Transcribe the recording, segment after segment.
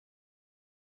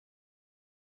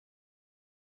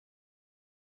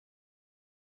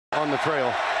On the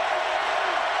trail.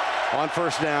 On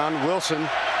first down, Wilson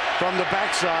from the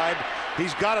backside.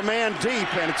 He's got a man deep,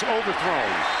 and it's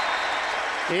overthrown.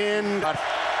 He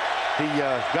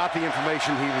got the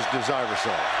information he was desirous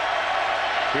of.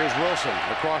 Here's Wilson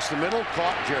across the middle,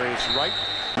 caught. Jerry's right.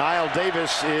 Niall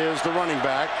Davis is the running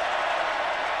back.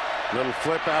 Little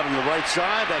flip out on the right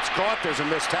side. That's caught. There's a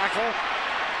missed tackle.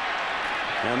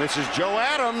 And this is Joe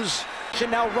Adams. Can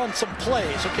now run some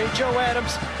plays, okay? Joe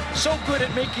Adams, so good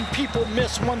at making people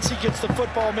miss once he gets the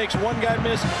football, makes one guy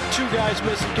miss, two guys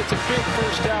miss, and gets a big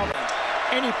first down.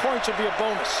 Any points would be a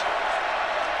bonus.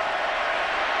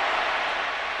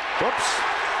 Whoops.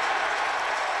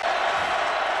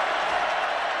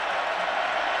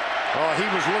 Oh, he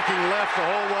was looking left the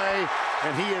whole way,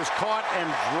 and he is caught and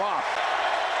dropped.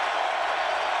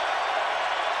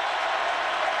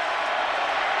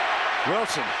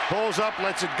 Wilson pulls up,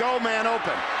 lets it go, man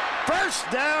open. First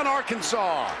down,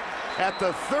 Arkansas at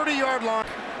the 30-yard line.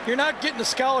 You're not getting a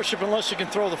scholarship unless you can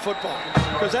throw the football,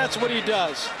 because that's what he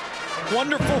does.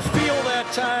 Wonderful feel that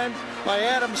time by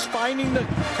Adams, finding the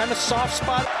kind of soft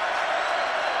spot.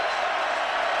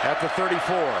 At the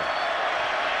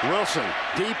 34, Wilson,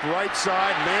 deep right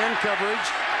side, man coverage,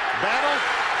 battle.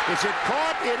 Is it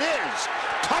caught? It is.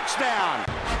 Touchdown.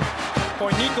 Boy,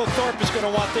 Nico Thorpe is going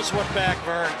to want this one back,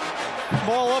 Vern.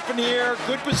 Ball up in the air,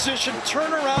 good position,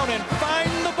 turn around and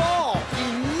find the ball. He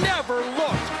never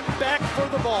looked back for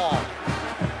the ball.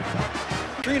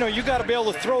 You got to be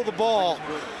able to throw the ball.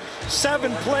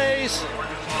 7 plays,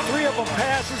 3 of them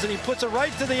passes, and he puts it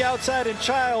right to the outside, and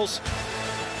Childs.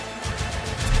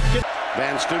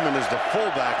 Van Stuman is the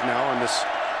fullback now in this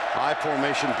high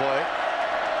formation play.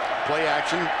 Play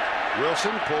action.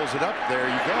 Wilson pulls it up. There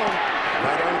you go.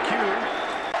 Right on cue.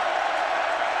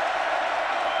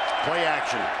 Play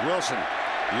action. Wilson.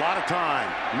 A lot of time.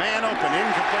 Man open.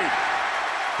 Incomplete.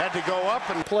 Had to go up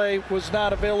and play was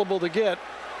not available to get.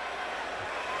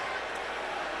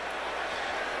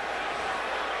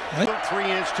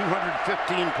 3-inch,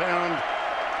 215-pound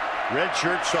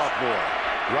redshirt sophomore.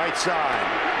 Right side.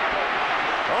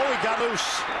 Oh, he got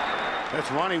loose. That's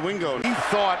Ronnie Wingo. He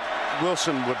thought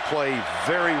Wilson would play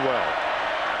very well.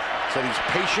 Said he's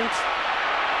patient.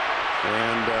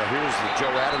 And here's the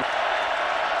Joe Adams.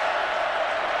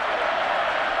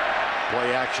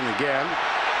 Play action again.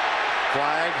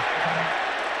 Flag.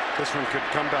 This one could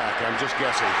come back. I'm just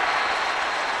guessing.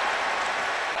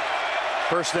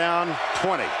 First down,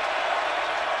 20.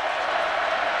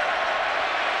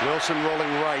 Wilson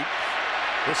rolling right.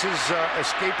 This is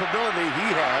escapability he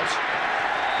has.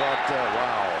 But,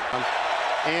 wow.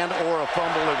 And or a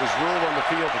fumble. It was ruled on the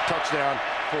field a touchdown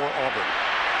for Auburn.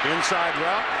 Inside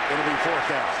route. It'll be 4th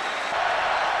down.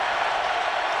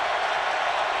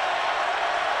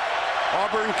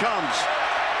 Auburn comes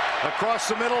across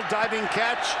the middle, diving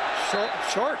catch.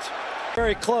 Short.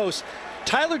 Very close.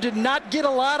 Tyler did not get a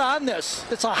lot on this.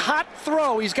 It's a hot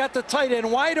throw. He's got the tight end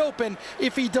wide open.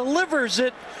 If he delivers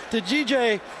it to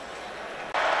GJ.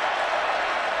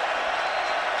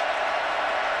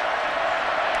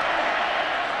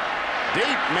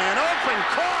 Deep, man open,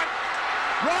 caught.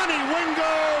 Ronnie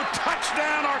Wingo,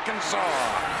 touchdown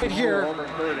Arkansas. Right here,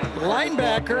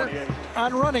 linebacker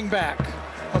on running back.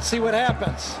 Let's see what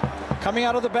happens. Coming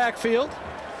out of the backfield.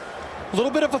 A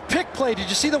little bit of a pick play. Did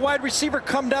you see the wide receiver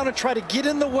come down and try to get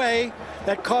in the way?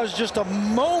 That caused just a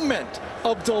moment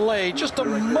of delay. Just a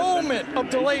moment of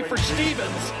delay for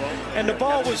Stevens. And the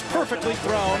ball was perfectly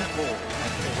thrown.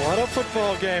 What a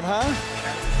football game, huh?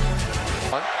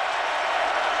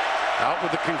 Out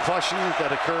with the concussion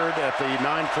that occurred at the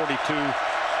 9:42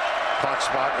 clock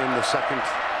spot in the second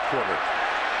quarter.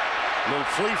 Little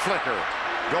flea flicker.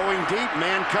 Going deep,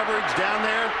 man coverage down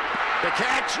there. The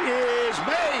catch is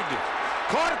made.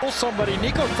 Caught. Somebody,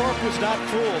 Nico Thorpe was not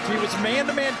fooled. He was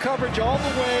man-to-man coverage all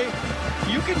the way.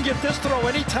 You can get this throw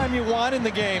anytime you want in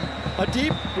the game. A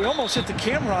deep, we almost hit the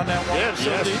camera on that one. Yes.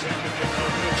 Deep.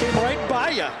 Came right by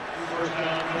you.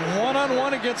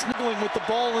 One-on-one against Nicholing with the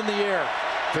ball in the air.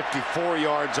 54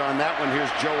 yards on that one.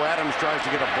 Here's Joe Adams, tries to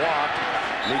get a block.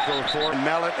 Nico Thorpe,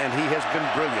 Mallet, and he has been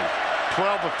brilliant.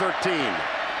 12 of 13.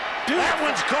 That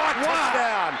one's caught.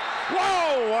 Touchdown.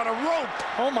 Whoa, on a rope.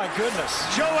 Oh, my goodness.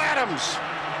 Joe Adams.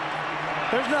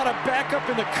 There's not a backup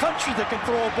in the country that can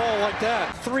throw a ball like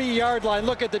that. 3-yard line.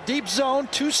 Look at the deep zone.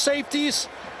 2 safeties.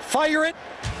 Fire it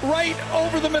right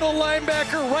over the middle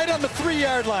linebacker, right on the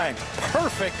 3-yard line.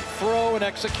 Perfect throw and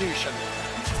execution.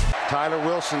 Tyler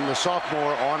Wilson, the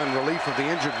sophomore, on in relief of the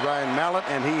injured Ryan Mallett,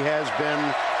 and he has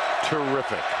been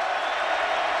terrific.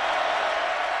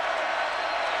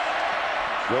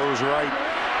 Goes right.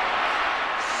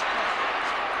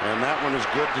 And that one is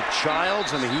good to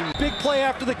Childs, and he big play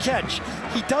after the catch.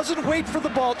 He doesn't wait for the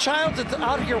ball. Childs is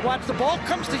out here. Watch, the ball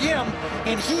comes to him,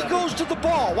 and he goes to the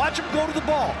ball. Watch him go to the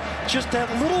ball. Just that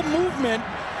little movement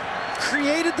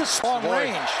created the long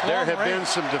range. There have been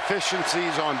some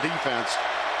deficiencies on defense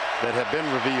that have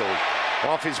been revealed.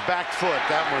 Off his back foot,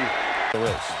 that one. There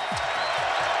is.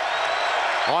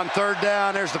 On third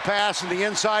down, there's the pass in the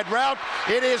inside route.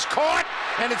 It is caught,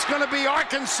 and it's going to be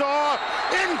Arkansas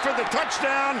in for the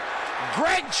touchdown.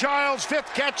 Greg Childs,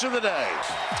 5th catch of the day.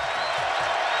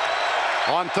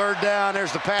 On third down,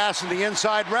 there's the pass in the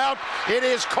inside route. It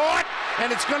is caught,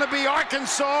 and it's going to be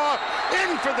Arkansas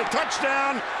in for the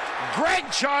touchdown. Greg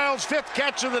Childs, 5th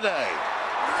catch of the day.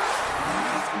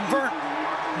 Vert,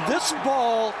 this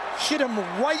ball hit him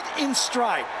right in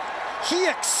stride. He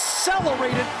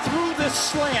accelerated through this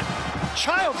slant.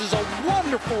 Childs is a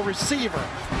wonderful receiver.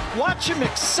 Watch him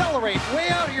accelerate way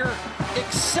out here,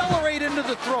 accelerate into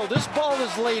the throw. This ball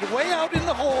is laid way out in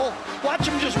the hole. Watch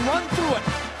him just run through it.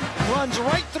 Runs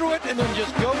right through it and then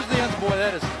just goes to the end. Boy,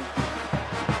 that is,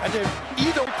 I think,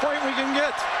 either point we can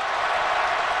get.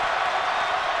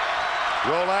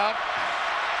 Roll out,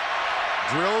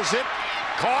 drills it,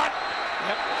 caught.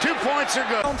 Yep. 2 points are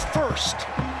good. First,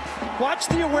 watch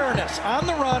the awareness on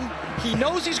the run. He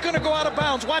knows he's going to go out of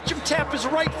bounds. Watch him tap his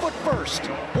right foot first.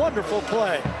 Wonderful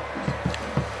play.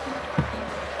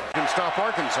 Can stop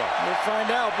Arkansas. We'll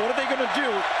find out. What are they going to do?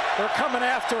 They're coming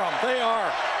after him. They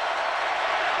are.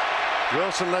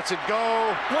 Wilson lets it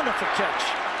go. Wonderful catch.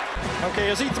 Okay,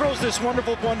 as he throws this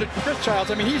wonderful one to Chris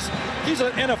Childs, I mean, he's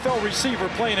an NFL receiver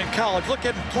playing in college. Look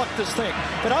at him pluck this thing.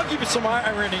 But I'll give you some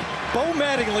irony. Bo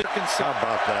Mattingly. How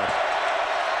about that?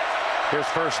 Here's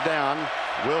first down.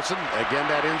 Wilson, again,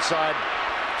 that inside.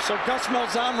 So Gus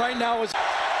Malzahn right now is.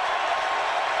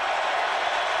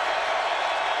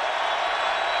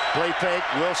 Play fake,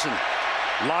 Wilson.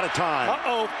 A lot of time.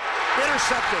 Uh-oh.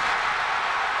 Intercepted.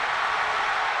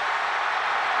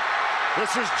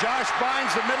 This is Josh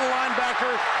Bynes, the middle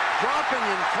linebacker, dropping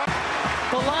and cut.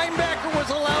 The linebacker was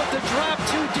allowed to drop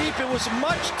too deep. It was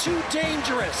much too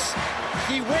dangerous.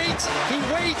 He waits, he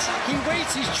waits, he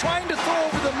waits. He's trying to throw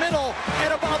over the middle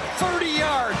at about 30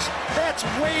 yards. That's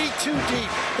way too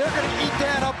deep. They're going to eat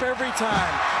that up every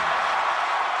time.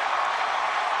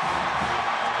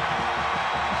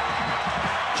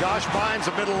 Josh Bynes,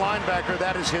 a middle linebacker.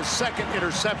 That is his 2nd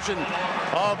interception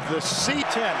of the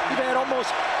season. You've had almost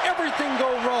everything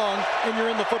go wrong and you're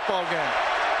in the football game.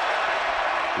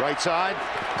 Right side,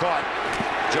 caught.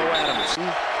 Joe Adams.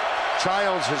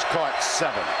 Childs has caught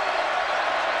 7.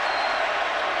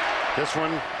 This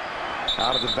one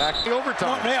out of the back. The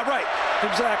overtime. Yeah, right.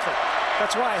 Exactly.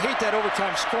 That's why I hate that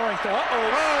overtime scoring thing. Uh-oh.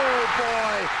 Oh,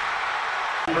 boy.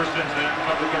 First and 10,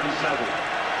 number 37.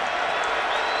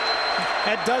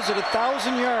 That does it,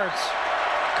 1,000 yards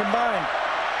combined.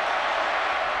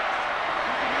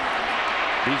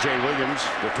 B.J. Williams,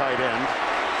 the tight end.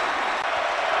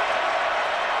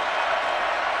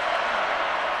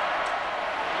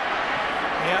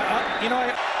 Yeah, you know,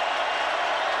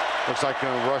 Looks like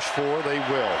going to rush 4. They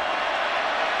will.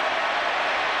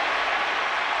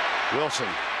 Wilson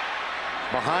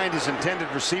behind his intended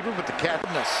receiver, but the catch.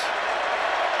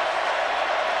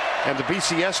 And the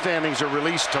BCS standings are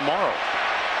released tomorrow.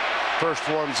 First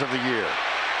ones of the year.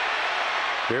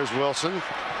 There's Wilson.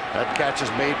 That catch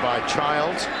is made by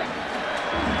Childs.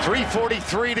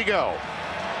 3:43 to go.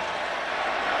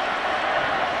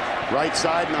 Right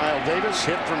side, Niall Davis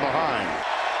hit from behind.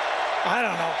 I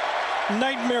don't know.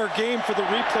 Nightmare game for the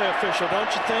replay official, don't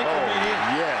you think? Oh, I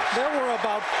mean, yes. There were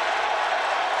about.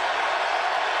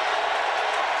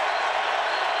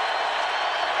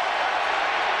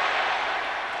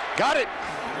 Got it.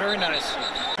 Very nice.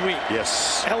 Sweet.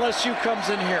 Yes. LSU comes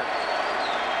in here.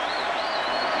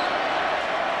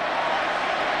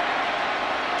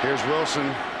 Here's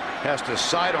Wilson. Has to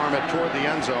sidearm it toward the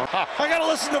end zone. I got to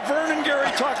listen to Vernon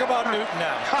Gary talk about Newton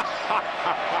now.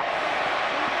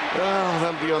 Well,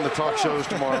 that'll be on the talk shows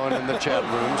tomorrow and in the chat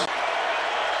rooms.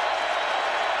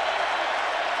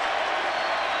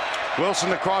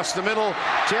 Wilson across the middle,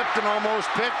 tipped and almost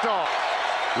picked off.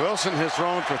 Wilson has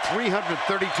thrown for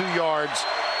 332 yards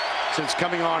since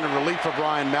coming on in relief of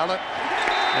Ryan Mallett,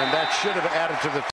 and that should have added to the